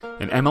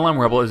An MLM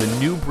Rebel is a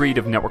new breed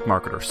of network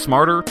marketer,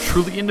 smarter,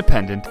 truly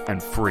independent,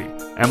 and free.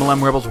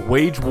 MLM Rebels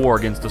wage war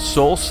against the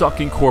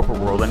soul-sucking corporate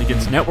world and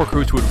against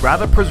networkers who would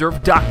rather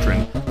preserve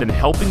doctrine than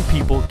helping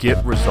people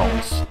get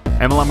results.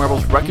 MLM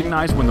Rebels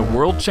recognize when the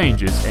world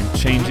changes and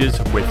changes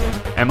with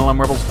it. MLM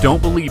Rebels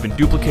don't believe in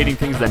duplicating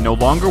things that no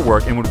longer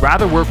work and would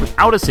rather work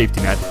without a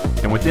safety net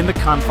than within the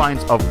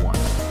confines of one.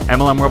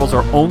 MLM Rebels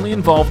are only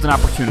involved in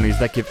opportunities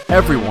that give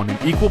everyone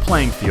an equal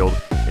playing field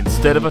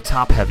instead of a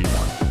top-heavy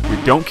one.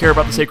 We don't care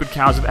about the sacred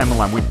cows of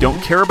MLM. We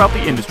don't care about the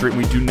industry, and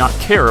we do not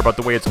care about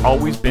the way it's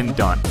always been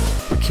done.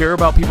 We care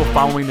about people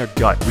following their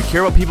gut. We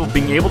care about people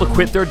being able to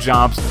quit their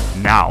jobs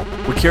now.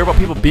 We care about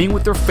people being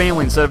with their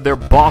family instead of their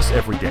boss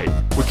every day.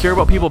 We care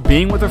about people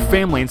being with their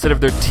family instead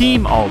of their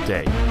team all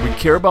day. We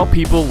care about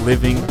people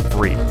living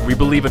free. We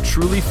believe a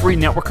truly free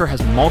networker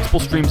has multiple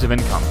streams of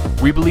income.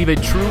 We believe a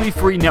truly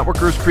free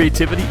networker's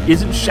creativity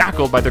isn't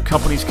shackled by their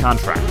company's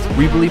contract.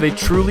 We believe a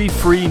truly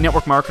free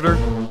network marketer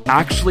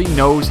actually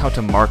knows how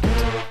to market,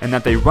 and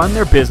that they run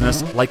their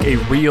business like a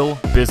real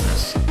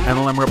business.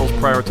 MLM Rebels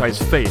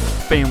prioritize faith,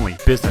 family,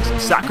 business,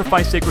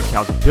 sacrifice sacred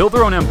cows, build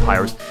their own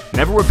empires,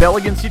 never rebel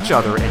against each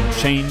other, and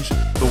change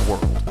the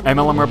world.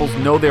 MLM Rebels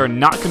know they are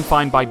not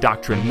confined by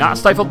doctrine, not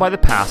stifled by the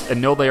past,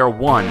 and know they are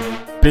one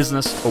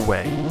business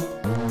away.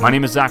 My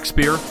name is Zach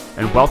Spear,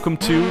 and welcome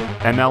to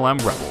MLM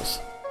Rebels.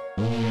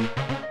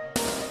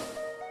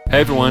 Hey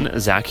everyone,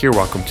 Zach here.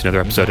 Welcome to another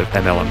episode of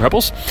MLM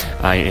Rebels.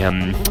 I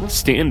am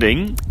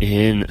standing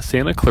in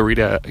Santa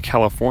Clarita,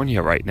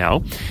 California right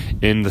now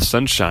in the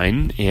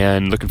sunshine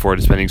and looking forward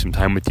to spending some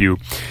time with you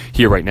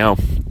here right now.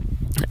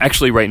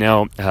 Actually, right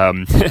now,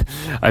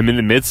 I'm in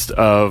the midst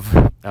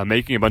of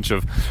making a bunch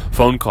of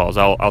phone calls.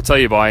 I'll tell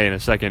you why in a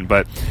second,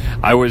 but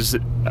I was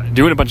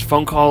doing a bunch of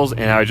phone calls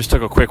and I just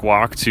took a quick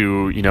walk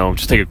to,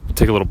 just take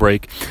a little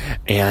break,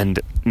 and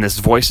this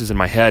voice is in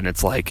my head and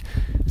it's like,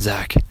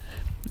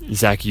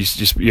 Zach,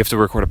 you have to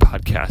record a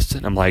podcast.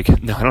 And I'm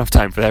like, no, I don't have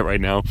time for that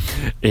right now.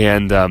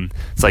 And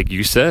it's like,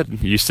 you said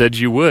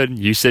you would.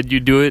 You said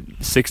you'd do it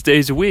 6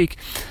 days a week.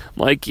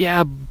 I'm like,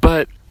 yeah,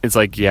 but it's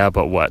like, yeah,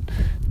 but what?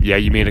 Yeah,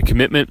 you made a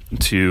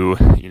commitment to,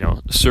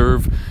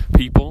 serve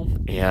people,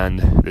 and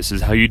this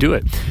is how you do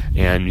it.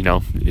 And,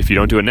 if you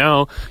don't do it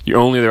now, your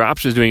only other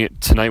option is doing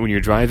it tonight when you're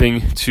driving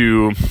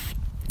to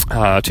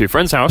your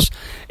friend's house.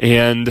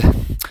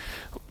 And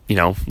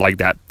like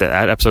that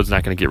episode's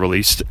not going to get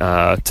released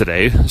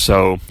today,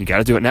 so you got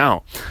to do it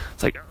now.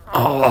 It's like,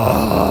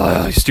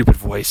 oh, stupid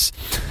voice.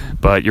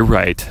 But you're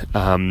right.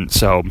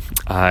 So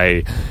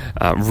I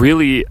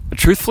really,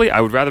 truthfully,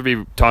 I would rather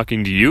be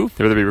talking to you, I'd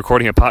rather be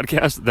recording a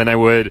podcast than I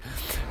would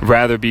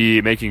rather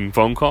be making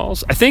phone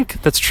calls. I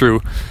think that's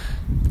true.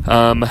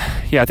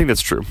 I think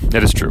that's true.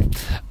 That is true.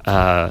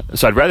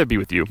 So I'd rather be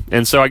with you,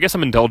 and so I guess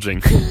I'm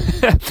indulging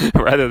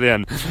rather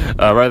than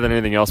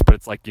anything else. But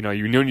it's like when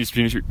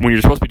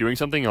you're supposed to be doing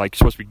something, like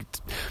you're supposed to be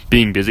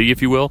being busy,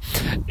 if you will,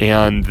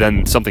 and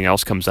then something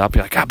else comes up.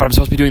 You're like, but I'm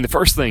supposed to be doing the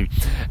first thing,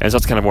 and so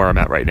that's kind of where I'm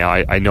at right now.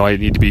 I know I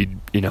need to be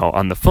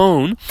on the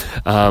phone,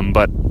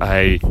 but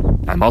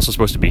I'm also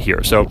supposed to be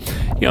here. So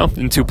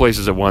in two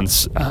places at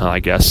once,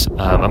 I guess.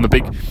 I'm a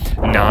big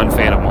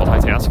non-fan of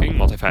multitasking.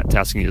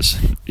 Multitasking is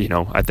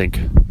I think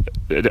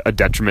a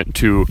detriment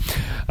to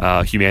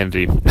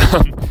humanity.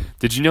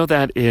 Did you know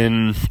that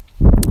in,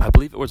 I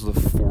believe it was the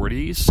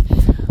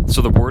 40s,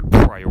 so the word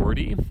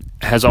priority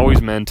has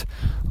always meant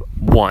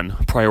one,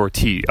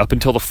 priority. Up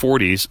until the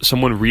 40s,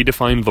 someone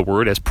redefined the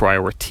word as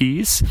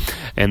priorities,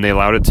 and they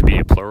allowed it to be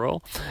a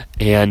plural.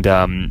 And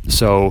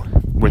so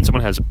when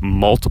someone has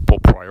multiple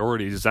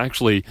priorities, it's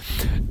actually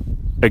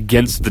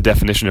against the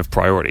definition of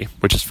priority,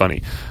 which is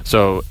funny.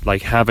 So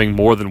like having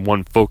more than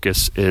one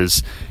focus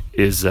is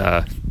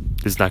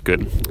not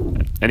good.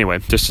 Anyway,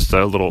 just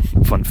a little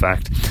fun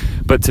fact.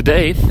 But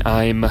today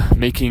I'm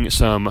making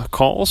some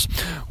calls,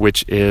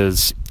 which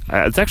is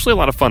it's actually a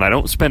lot of fun. I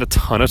don't spend a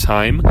ton of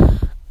time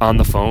on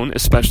the phone,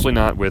 especially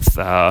not with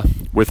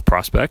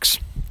prospects.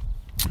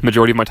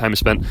 Majority of my time is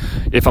spent,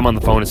 if I'm on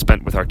the phone, is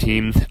spent with our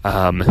team.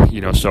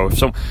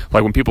 So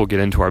like when people get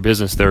into our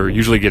business, they're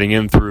usually getting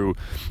in through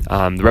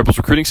the Rebels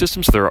recruiting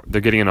system, so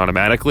they're getting in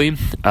automatically.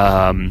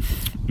 I've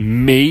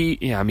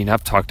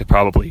talked to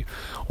probably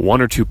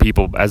one or two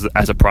people as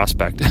a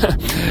prospect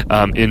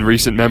in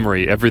recent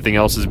memory. Everything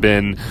else has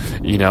been,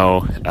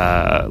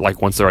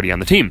 like once they're already on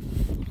the team.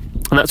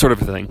 And that sort of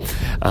thing.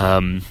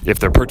 If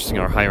they're purchasing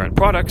our higher end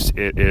products,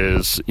 it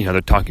is,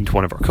 they're talking to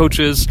one of our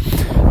coaches,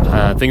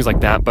 things like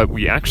that. But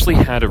we actually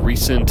had a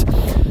recent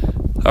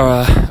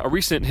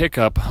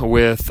hiccup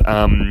with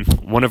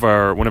one of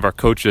our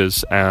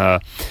coaches,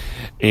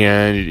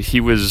 and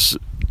he was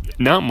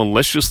not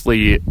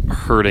maliciously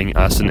hurting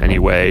us in any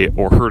way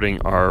or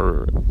hurting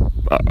our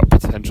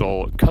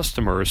potential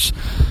customers,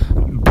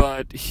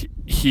 but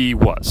he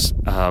was.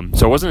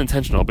 So it wasn't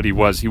intentional, but he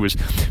was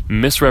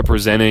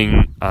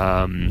misrepresenting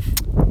some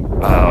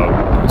of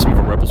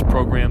our Rebels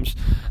programs,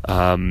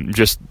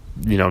 just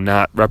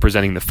not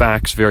representing the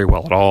facts very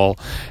well at all,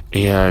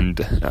 and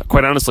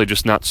quite honestly,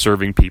 just not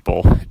serving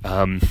people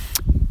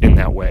in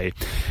that way.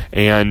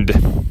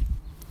 And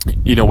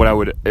what I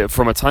would,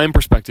 from a time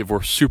perspective,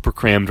 we're super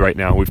crammed right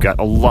now. We've got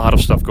a lot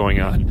of stuff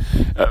going on,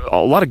 a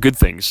lot of good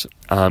things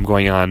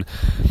going on.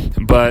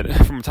 But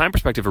from a time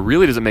perspective, it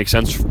really doesn't make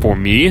sense for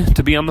me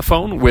to be on the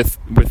phone with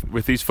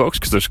these folks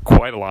because there's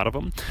quite a lot of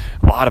them.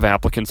 A lot of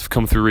applicants have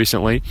come through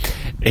recently.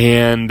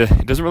 And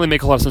it doesn't really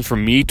make a lot of sense for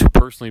me to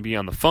personally be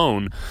on the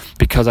phone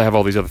because I have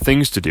all these other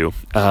things to do.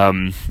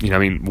 One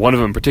of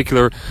them in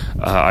particular,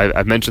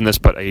 I've mentioned this,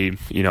 but a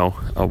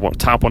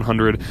top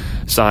 100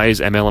 size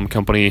MLM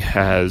company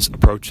has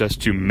approached us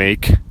to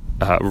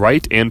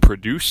write and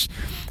produce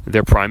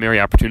their primary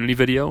opportunity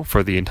video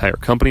for the entire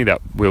company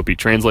that will be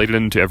translated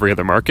into every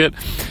other market,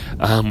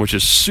 which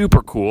is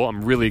super cool.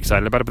 I'm really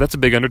excited about it, but that's a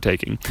big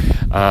undertaking.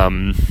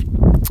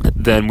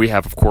 Then we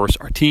have, of course,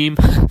 our team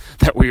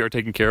that we are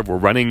taking care of. We're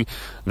running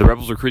the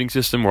Rebels recruiting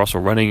system. We're also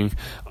running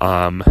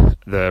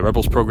the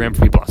Rebels program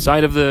for people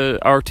outside of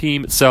our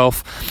team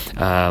itself.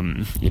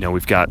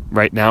 We've got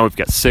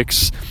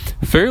 6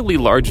 fairly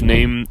large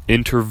name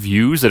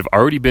interviews that have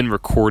already been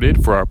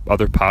recorded for our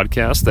other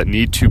podcasts that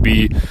need to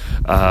be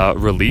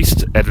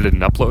released, edited,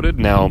 and uploaded.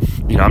 Now,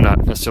 I'm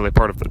not necessarily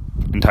part of the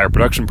entire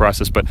production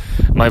process, but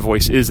my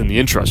voice is in the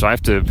intro, so I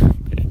have to,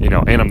 and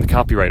I'm the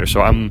copywriter,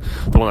 so I'm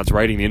the one that's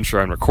writing the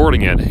intro and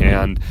recording it,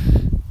 and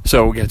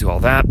so we got to do all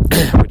that,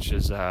 which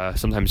is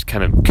sometimes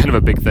kind of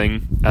a big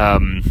thing.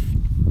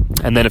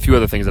 And then a few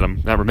other things that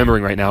I'm not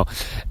remembering right now.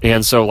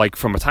 And so,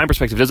 from a time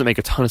perspective, it doesn't make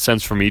a ton of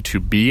sense for me to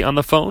be on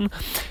the phone.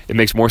 It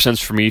makes more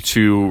sense for me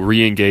to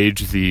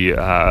re-engage the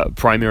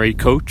primary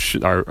coach,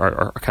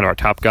 our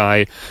top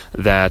guy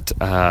that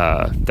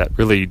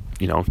really,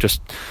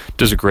 just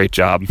does a great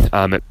job.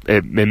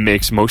 It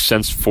makes most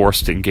sense for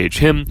us to engage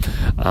him,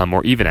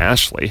 or even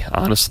Ashley,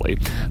 honestly,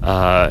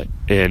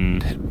 in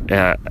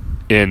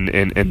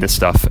this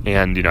stuff.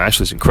 And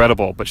Ashley's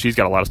incredible, but she's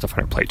got a lot of stuff on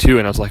her plate too.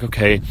 And I was like,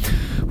 okay,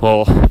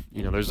 well,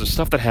 there's this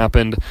stuff that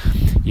happened.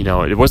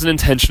 It wasn't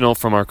intentional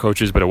from our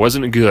coaches, but it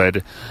wasn't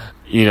good.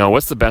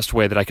 What's the best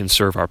way that I can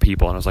serve our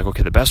people? And I was like,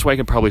 okay, the best way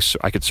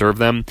I could serve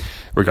them,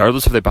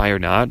 regardless if they buy or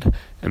not.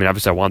 I mean,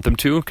 obviously I want them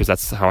to, because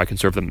that's how I can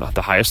serve them at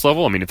the highest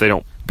level. I mean, if they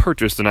don't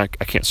purchase, then I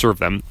can't serve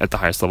them at the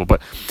highest level.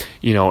 But,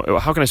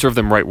 how can I serve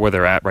them right where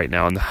they're at right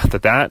now? And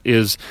that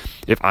is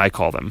if I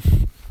call them.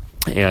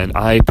 And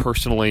I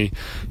personally,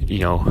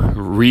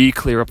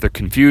 clear up their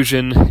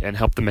confusion and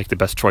help them make the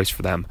best choice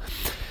for them.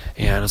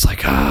 And it's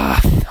like,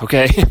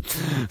 okay.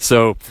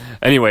 So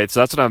anyway, so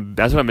that's what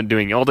I've been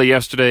doing all day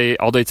yesterday,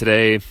 all day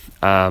today,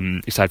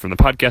 aside from the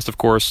podcast, of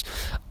course.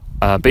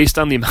 Based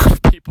on the amount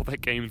of people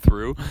that came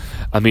through,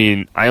 I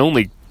mean, I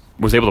only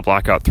was able to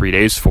block out 3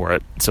 days for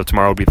it, so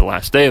tomorrow would be the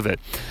last day of it.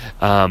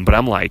 But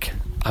I'm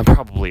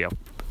probably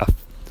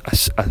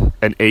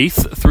an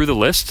eighth through the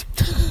list.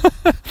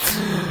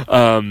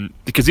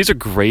 Because these are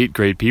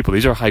great people.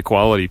 These are high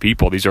quality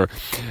people. These are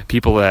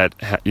people that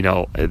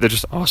they're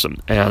just awesome.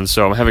 And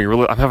so I'm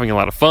having a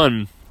lot of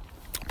fun.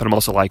 But I'm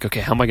also like, okay,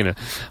 how am I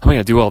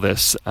gonna do all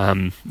this?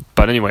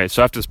 But anyway,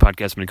 so after this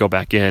podcast, I'm gonna go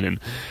back in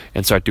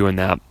and start doing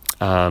that.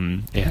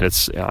 And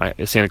it's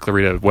Santa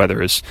Clarita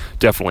weather is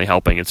definitely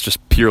helping. It's just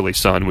purely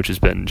sun, which has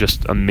been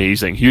just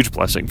amazing, huge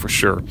blessing for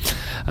sure.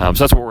 So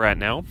that's where we're at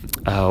now.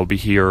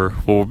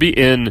 We'll be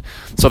in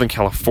Southern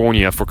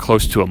California for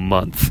close to a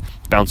month,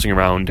 bouncing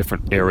around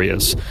different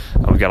areas.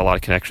 We've got a lot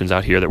of connections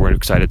out here that we're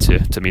excited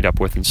to meet up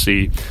with and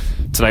see.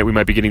 Tonight we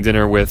might be getting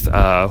dinner with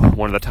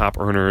one of the top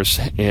earners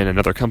in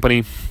another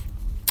company.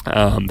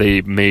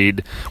 They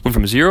went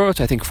from zero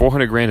to I think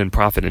 $400,000 in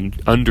profit in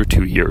under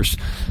 2 years,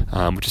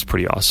 which is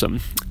pretty awesome.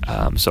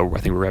 So I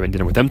think we're having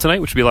dinner with them tonight,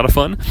 which will be a lot of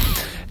fun.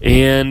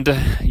 And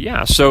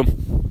so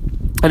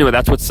anyway,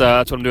 that's what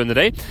I'm doing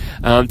today.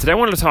 Today I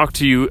wanted to talk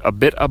to you a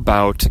bit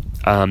about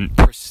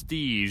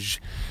prestige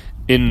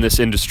in this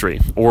industry,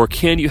 or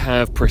can you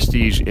have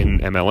prestige in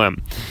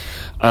MLM?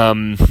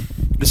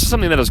 This is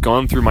something that has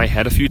gone through my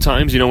head a few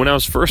times. When I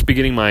was first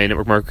beginning my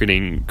network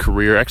marketing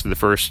career, actually the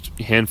first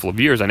handful of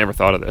years, I never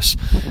thought of this.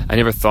 I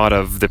never thought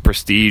of the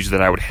prestige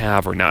that I would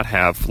have or not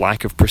have,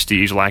 lack of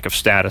prestige, lack of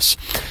status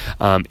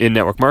in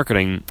network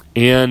marketing.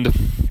 And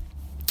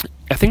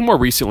I think more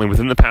recently,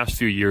 within the past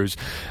few years,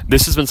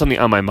 this has been something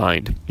on my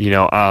mind.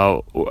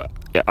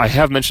 I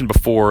have mentioned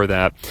before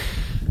that,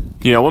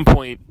 at one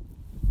point,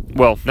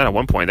 well, not at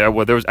one point, there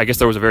was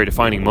a very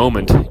defining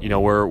moment,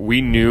 where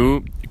we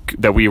knew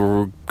that we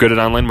were good at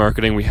online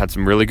marketing. We had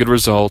some really good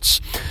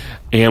results,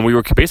 and we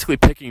were basically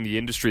picking the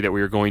industry that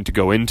we were going to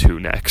go into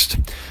next.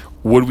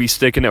 Would we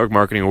stick in network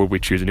marketing, or would we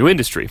choose a new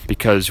industry?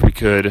 Because we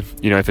could, if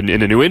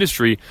in a new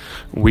industry,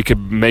 we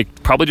could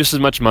make probably just as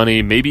much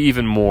money, maybe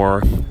even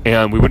more,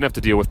 and we wouldn't have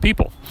to deal with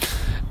people.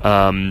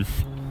 So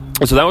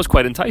that was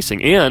quite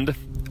enticing. And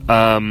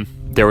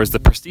there was the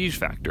prestige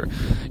factor.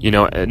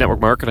 Network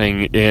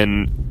marketing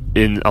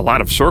in a lot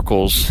of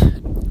circles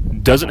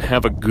doesn't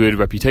have a good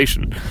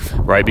reputation,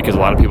 right? Because a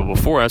lot of people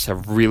before us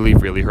have really,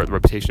 really hurt the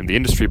reputation of the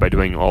industry by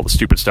doing all the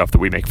stupid stuff that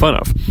we make fun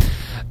of.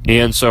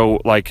 And so,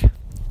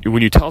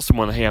 when you tell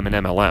someone, "Hey, I'm an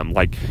MLM,"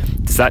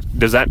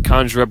 does that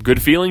conjure up good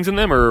feelings in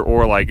them,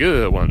 or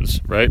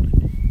ones, right?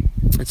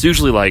 It's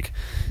usually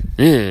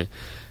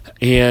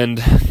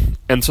And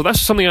so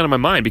that's something out of my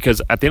mind,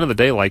 because at the end of the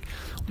day, like,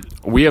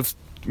 we have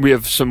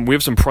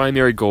some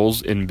primary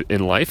goals in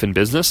life and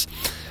business.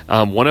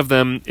 One of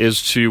them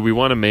is we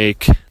want to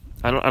make,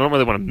 I don't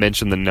really want to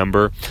mention the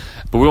number,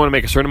 but we want to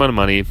make a certain amount of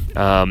money.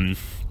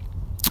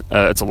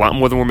 It's a lot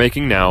more than we're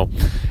making now,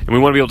 and we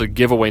want to be able to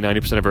give away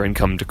 90% of our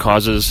income to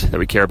causes that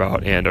we care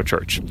about and our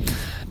church.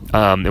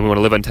 And we want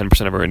to live on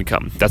 10% of our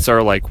income. That's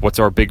what's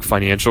our big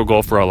financial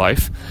goal for our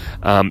life.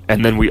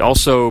 And then we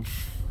also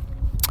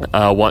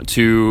want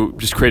to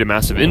just create a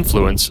massive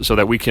influence so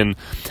that we can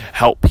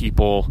help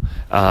people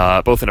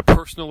both in a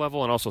personal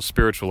level and also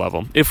spiritual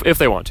level, if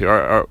they want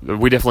to.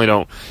 We definitely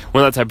don't.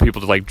 We're not the type of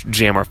people to like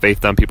jam our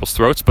faith down people's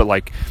throats, but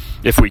like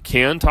if we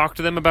can talk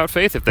to them about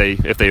faith,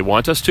 if they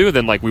want us to,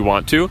 then like we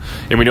want to,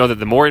 and we know that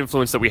the more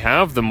influence that we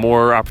have, the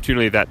more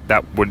opportunity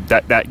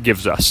that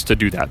gives us to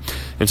do that.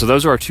 And so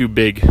those are our two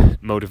big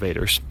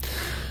motivators.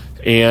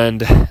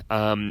 And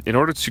in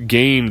order to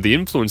gain the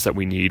influence that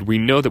we need, we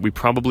know that we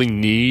probably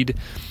need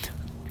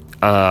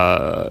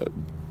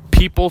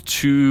people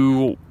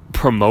to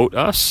promote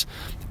us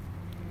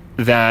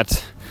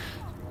that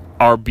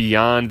are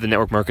beyond the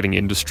network marketing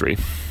industry.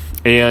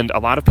 And a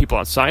lot of people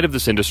outside of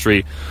this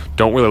industry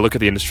don't really look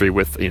at the industry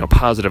with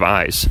positive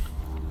eyes.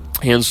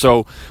 And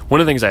so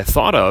one of the things I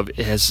thought of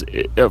is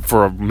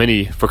for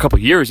a couple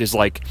of years is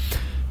like,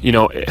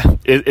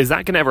 is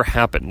that going to ever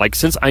happen? Like,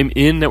 since I'm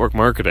in network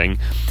marketing,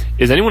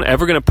 is anyone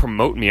ever going to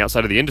promote me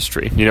outside of the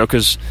industry?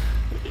 Because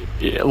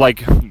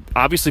like,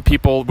 obviously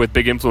people with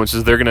big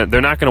influences, they're not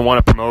going to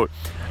want to promote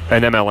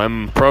an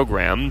MLM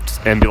program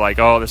and be like,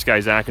 oh, this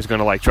guy Zach is going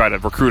to like try to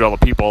recruit all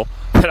the people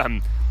that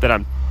I'm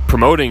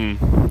promoting,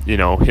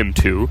 him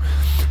to.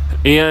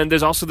 And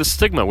there's also the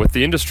stigma with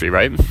the industry,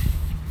 right?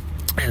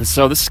 And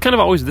so this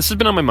has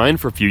been on my mind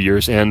for a few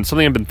years, and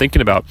something I've been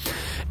thinking about.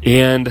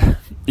 And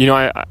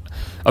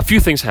a few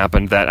things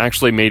happened that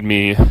actually made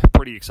me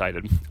pretty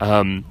excited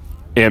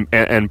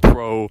and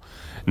pro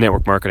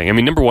network marketing. I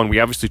mean, number one, we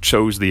obviously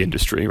chose the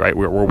industry, right?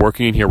 We're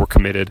working in here, we're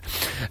committed,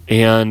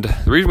 and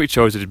the reason we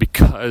chose it is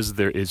because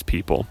there is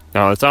people.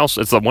 Now, it's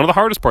one of the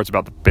hardest parts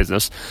about the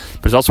business,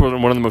 but it's also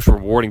one of the most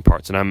rewarding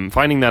parts, and I'm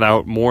finding that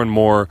out more and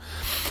more.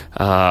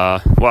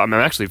 I'm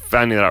actually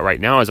finding that out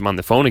right now as I'm on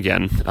the phone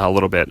again a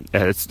little bit.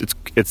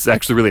 It's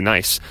actually really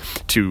nice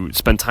to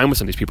spend time with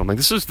some of these people. I'm like,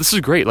 this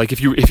is great. Like,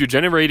 if you're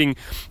generating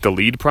the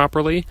lead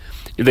properly,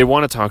 they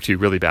want to talk to you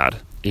really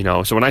bad.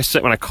 So when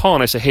I call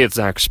and I say, hey, it's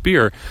Zach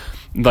Spear,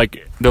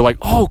 like, they're like,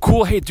 oh,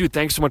 cool, hey, dude,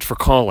 thanks so much for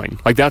calling.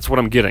 Like, that's what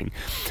I'm getting.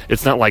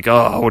 It's not like,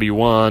 oh, what do you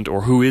want,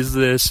 or who is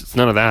this? It's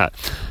none of that.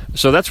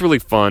 So that's really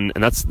fun,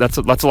 and that's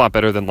a lot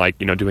better than like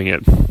doing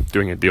it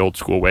the old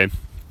school way.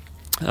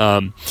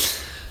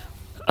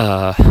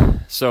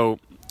 So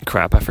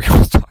crap, I forgot what I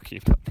was talking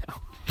about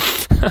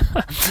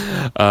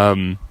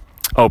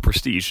now.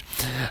 Prestige.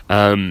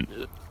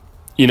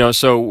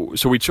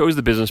 So we chose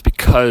the business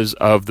because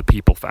of the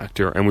people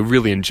factor, and we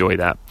really enjoy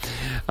that.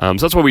 So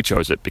that's why we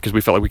chose it, because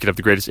we felt like we could have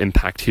the greatest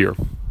impact here.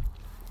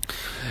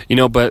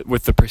 But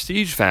with the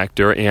prestige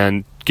factor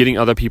and getting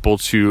other people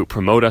to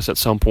promote us at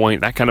some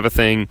point, that kind of a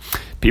thing,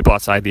 people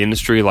outside the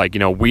industry, like,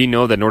 we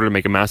know that in order to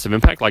make a massive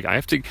impact, like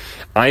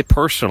I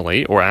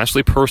personally, or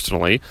Ashley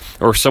personally,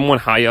 or someone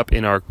high up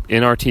in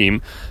our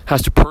team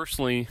has to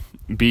personally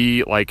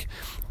be like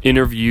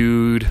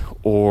interviewed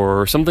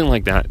or something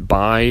like that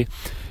by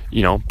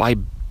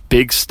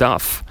big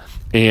stuff,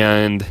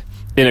 and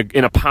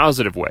in a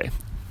positive way,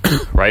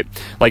 right?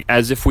 Like,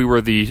 as if we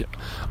were the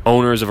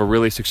owners of a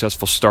really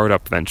successful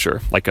startup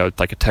venture, like a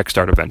tech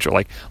startup venture,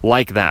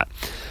 like that.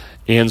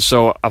 And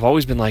so I've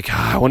always been like,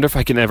 I wonder if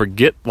I can ever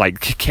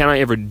can I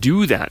ever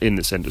do that in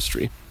this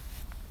industry?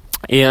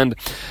 And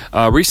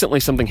recently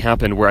something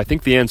happened where I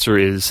think the answer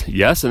is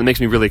yes, and it makes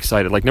me really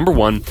excited. Like, number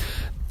one,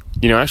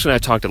 actually I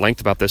talked at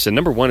length about this, and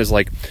number one is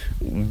like,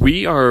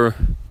 we are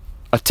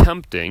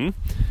attempting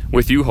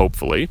with you,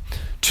 hopefully,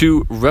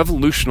 to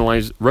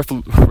revolutionize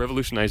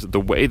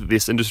the way that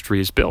this industry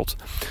is built.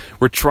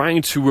 We're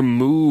trying to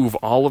remove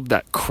all of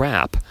that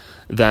crap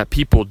that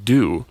people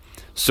do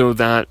so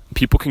that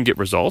people can get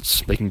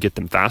results, they can get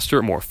them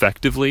faster, more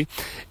effectively,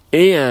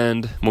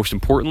 and most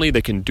importantly,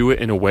 they can do it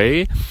in a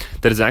way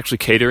that is actually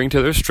catering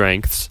to their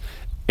strengths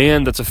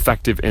and that's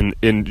effective and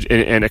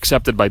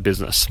accepted by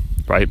business,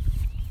 right?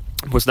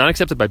 What's not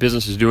accepted by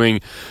business is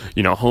doing,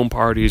 home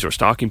parties or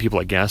stalking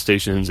people at gas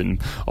stations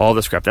and all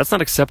this crap. That's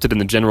not accepted in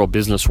the general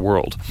business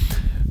world.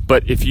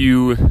 But if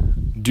you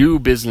do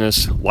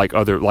business like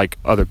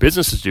other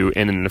businesses do,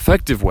 and in an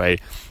effective way,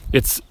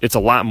 it's a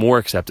lot more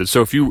accepted.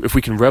 So if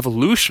we can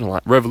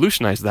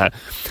revolutionize that,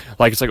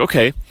 like, it's like,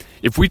 okay,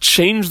 if we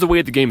change the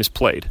way the game is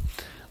played,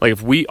 like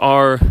if we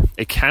are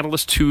a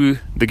catalyst to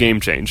the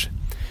game change,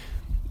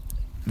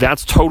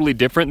 that's totally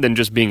different than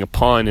just being a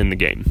pawn in the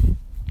game.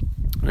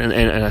 And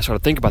I started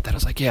to think about that. I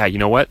was like, yeah, you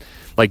know what?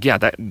 Like, yeah,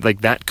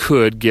 that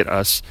could get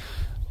us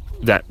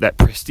that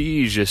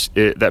prestige,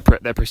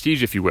 that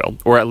prestige, if you will,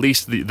 or at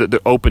least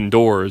the open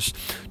doors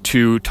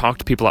to talk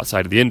to people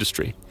outside of the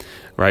industry,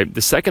 right?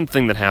 The second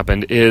thing that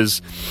happened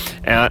is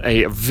at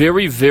a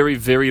very, very,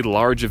 very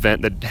large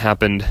event that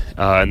happened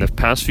in the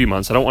past few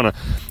months. I don't want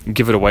to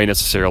give it away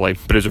necessarily,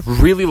 but it was a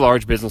really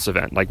large business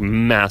event, like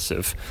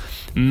massive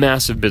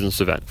business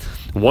event.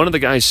 One of the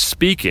guys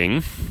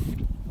speaking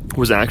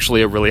was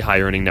actually a really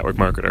high-earning network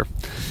marketer,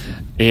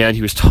 and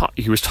he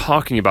was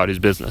talking about his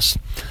business.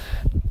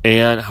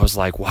 And I was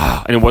like,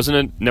 wow. And it wasn't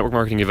a network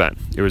marketing event.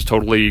 It was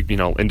totally,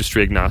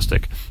 industry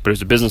agnostic, but it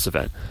was a business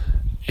event.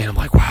 And I'm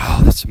like,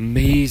 wow, that's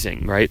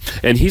amazing, right?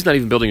 And he's not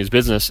even building his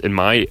business, in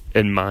my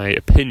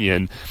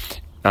opinion,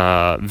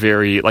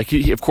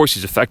 of course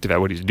he's effective at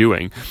what he's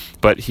doing,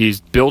 but he's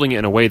building it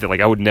in a way that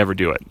I would never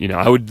do it.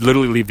 I would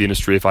literally leave the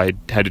industry if I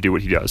had to do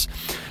what he does,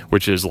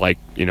 which is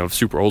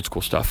super old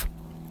school stuff.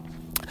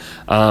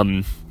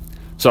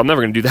 So I'm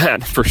never going to do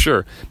that for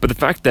sure. But the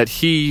fact that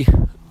he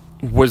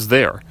was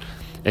there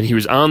and he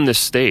was on this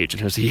stage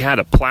and he had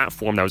a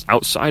platform that was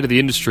outside of the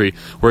industry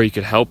where he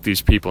could help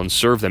these people and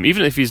serve them,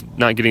 even if he's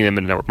not getting them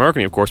into network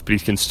marketing, of course, but he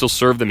can still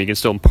serve them. He can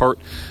still impart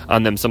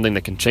on them something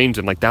that can change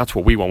them. That's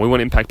what we want. We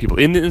want to impact people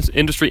in the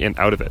industry and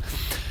out of it.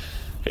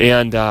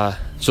 And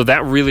so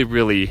that really,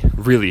 really,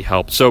 really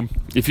helped. So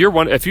if you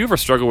ever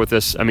struggle with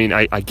this,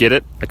 I get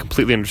it. I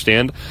completely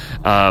understand.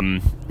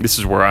 This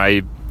is where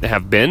I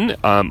have been.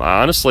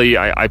 Honestly,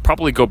 I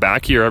probably go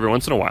back here every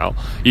once in a while,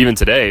 even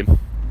today.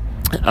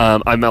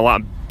 I'm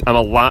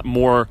a lot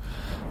more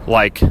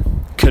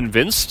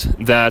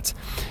convinced that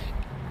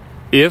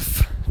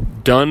if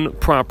done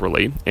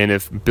properly and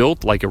if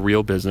built like a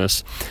real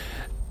business,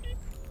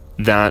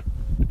 that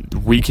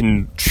we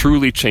can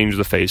truly change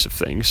the face of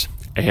things.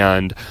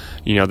 And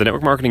the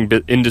network marketing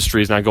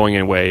industry is not going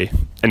away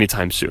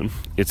anytime soon.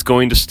 It's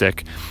going to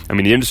stick.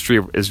 The industry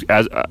is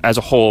as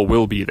a whole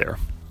will be there.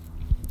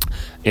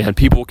 And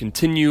people will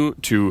continue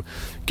to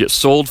get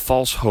sold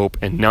false hope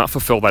and not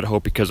fulfill that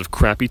hope because of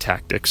crappy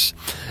tactics.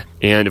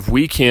 And if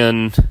we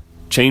can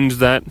change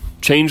that,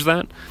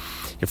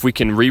 if we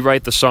can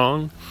rewrite the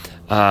song,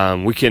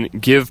 we can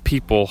give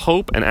people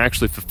hope and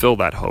actually fulfill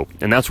that hope.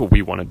 And that's what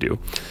we want to do.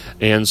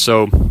 And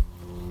so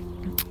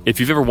if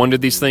you've ever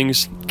wondered these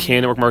things,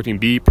 can network marketing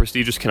be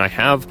prestigious? Can I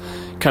have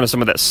kind of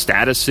some of that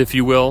status, if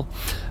you will?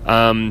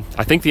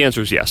 I think the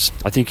answer is yes.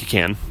 I think you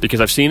can, because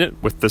I've seen it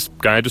with this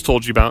guy I just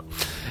told you about.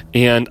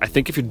 And I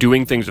think if you're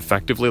doing things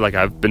effectively, like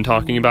I've been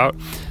talking about,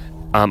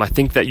 I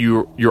think that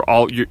you're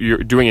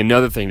doing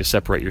another thing to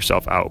separate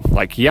yourself out.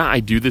 I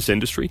do this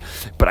industry,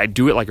 but I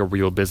do it like a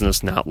real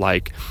business, not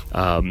like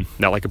a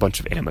bunch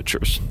of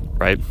amateurs,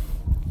 right?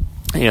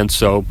 And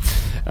so,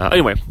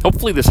 anyway,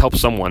 hopefully this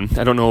helps someone.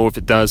 I don't know if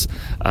it does,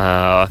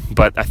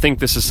 but I think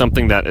this is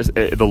something that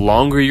the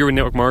longer you're in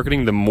network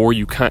marketing, the more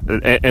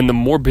and the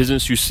more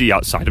business you see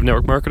outside of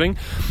network marketing.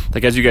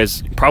 As you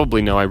guys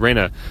probably know, I ran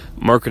a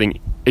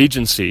marketing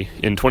agency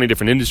in 20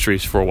 different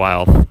industries for a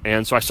while,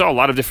 and so I saw a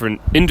lot of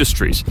different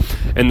industries.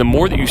 And the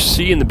more that you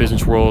see in the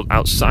business world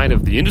outside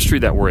of the industry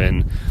that we're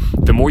in,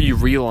 the more you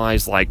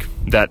realize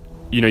that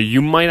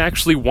you might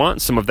actually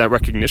want some of that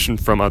recognition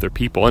from other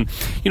people. And,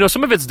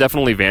 some of it's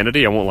definitely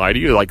vanity. I won't lie to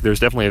you. There's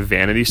definitely a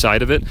vanity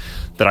side of it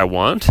that I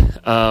want.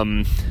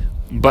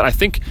 But I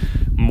think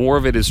more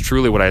of it is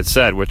truly what I had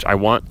said, which I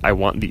want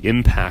the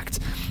impact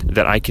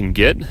that I can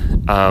get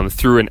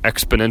through an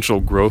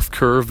exponential growth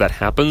curve that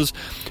happens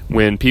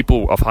when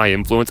people of high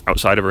influence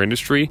outside of our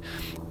industry,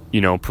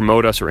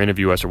 promote us or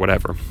interview us or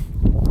whatever.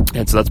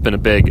 And so that's been a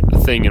big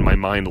thing in my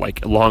mind,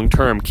 long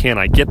term, can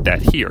I get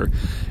that here?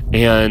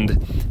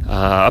 And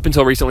up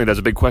until recently, that's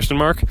a big question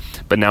mark.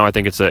 But now I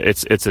think it's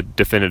a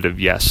definitive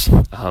yes,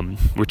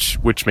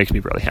 which makes me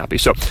really happy.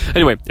 So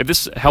anyway, if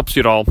this helps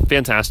you at all,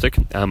 fantastic.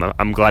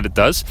 I'm glad it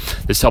does.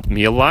 This helped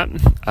me a lot.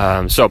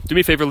 So do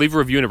me a favor, leave a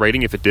review and a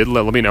rating if it did.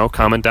 Let me know.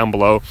 Comment down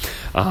below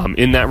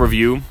in that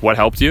review what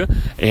helped you,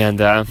 and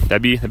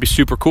that'd be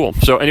super cool.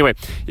 So anyway,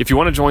 if you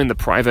want to join the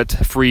private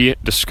free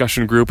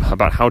discussion group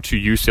about how to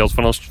use sales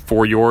funnels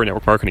for your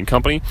network marketing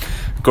company,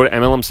 go to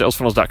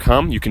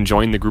mlmsalesfunnels.com. You can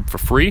join the group for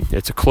free.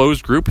 It's a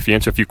closed group. If you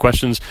answer a few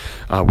questions,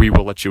 we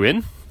will let you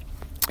in.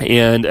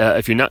 And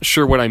if you're not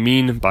sure what I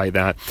mean by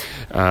that,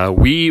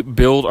 we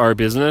build our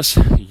business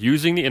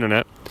using the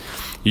internet,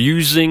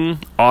 using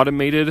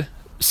automated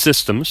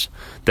systems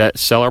that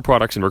sell our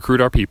products and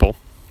recruit our people.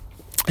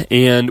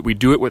 And we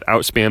do it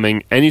without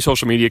spamming any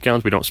social media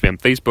accounts. We don't spam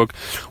Facebook.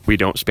 We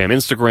don't spam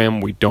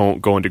Instagram. We don't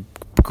go into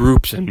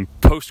groups and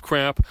post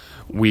crap.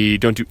 We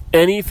don't do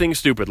anything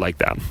stupid like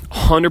that.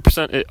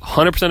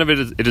 100% of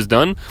it is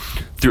done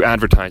through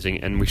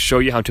advertising, and we show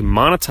you how to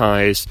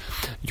monetize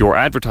your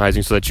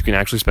advertising so that you can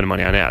actually spend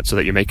money on ads, so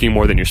that you're making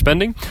more than you're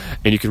spending,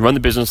 and you can run the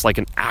business like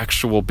an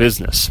actual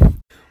business.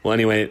 Well,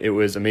 anyway, it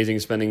was amazing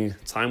spending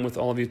time with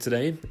all of you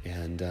today,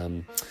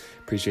 and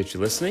appreciate you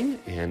listening,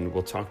 and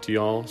we'll talk to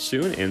you all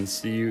soon and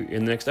see you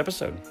in the next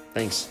episode.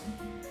 Thanks.